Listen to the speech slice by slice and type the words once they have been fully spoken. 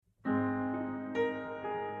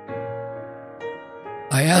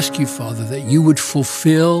I ask you, Father, that you would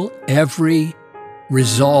fulfill every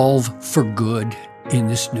resolve for good in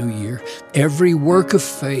this new year, every work of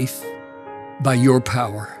faith by your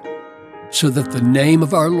power, so that the name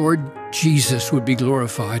of our Lord Jesus would be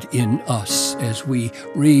glorified in us as we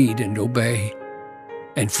read and obey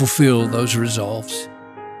and fulfill those resolves.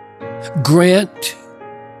 Grant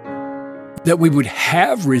that we would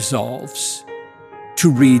have resolves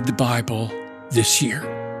to read the Bible this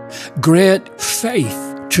year. Grant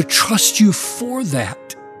faith to trust you for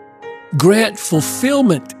that. Grant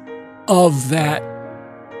fulfillment of that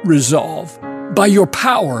resolve by your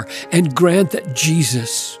power, and grant that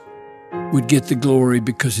Jesus would get the glory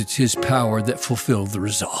because it's his power that fulfilled the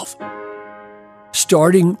resolve.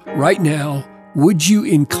 Starting right now, would you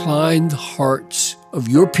incline the hearts of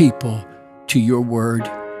your people to your word?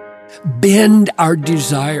 Bend our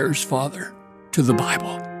desires, Father, to the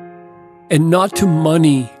Bible and not to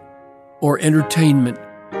money or entertainment.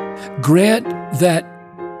 Grant that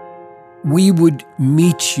we would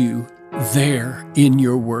meet you there in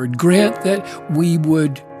your word. Grant that we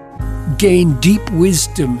would gain deep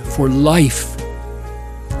wisdom for life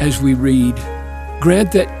as we read.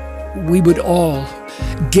 Grant that we would all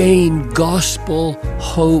gain gospel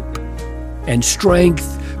hope and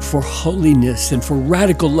strength for holiness and for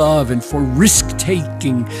radical love and for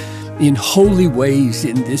risk-taking in holy ways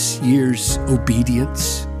in this year's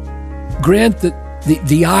obedience. Grant that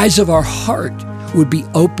the eyes of our heart would be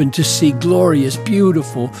open to see glorious,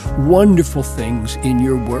 beautiful, wonderful things in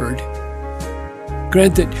your word.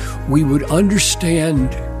 Grant that we would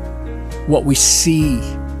understand what we see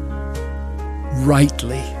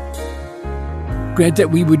rightly. Grant that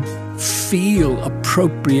we would feel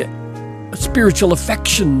appropriate spiritual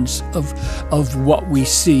affections of what we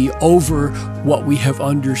see over what we have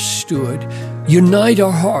understood. Unite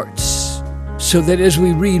our hearts so that as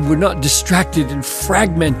we read, we're not distracted and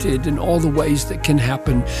fragmented in all the ways that can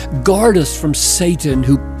happen. Guard us from Satan,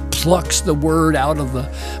 who plucks the word out of the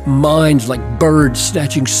minds like birds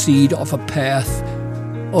snatching seed off a path.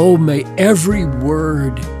 Oh, may every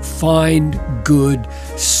word find good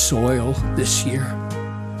soil this year.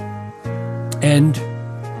 And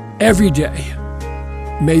every day,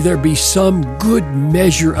 may there be some good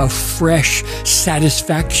measure of fresh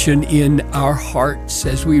satisfaction in our hearts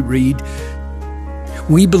as we read.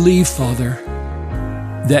 We believe, Father,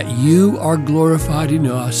 that you are glorified in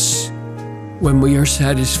us when we are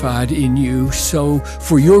satisfied in you. So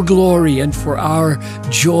for your glory and for our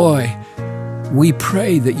joy, we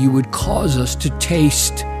pray that you would cause us to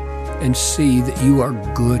taste and see that you are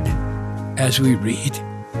good as we read.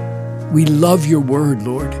 We love your word,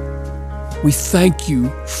 Lord. We thank you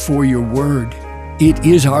for your word. It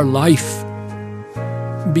is our life,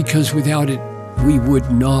 because without it, we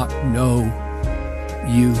would not know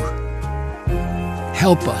you.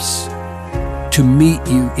 Help us to meet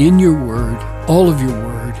you in your word, all of your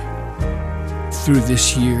word, through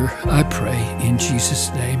this year. I pray in Jesus'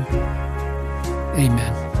 name.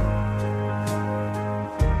 Amen.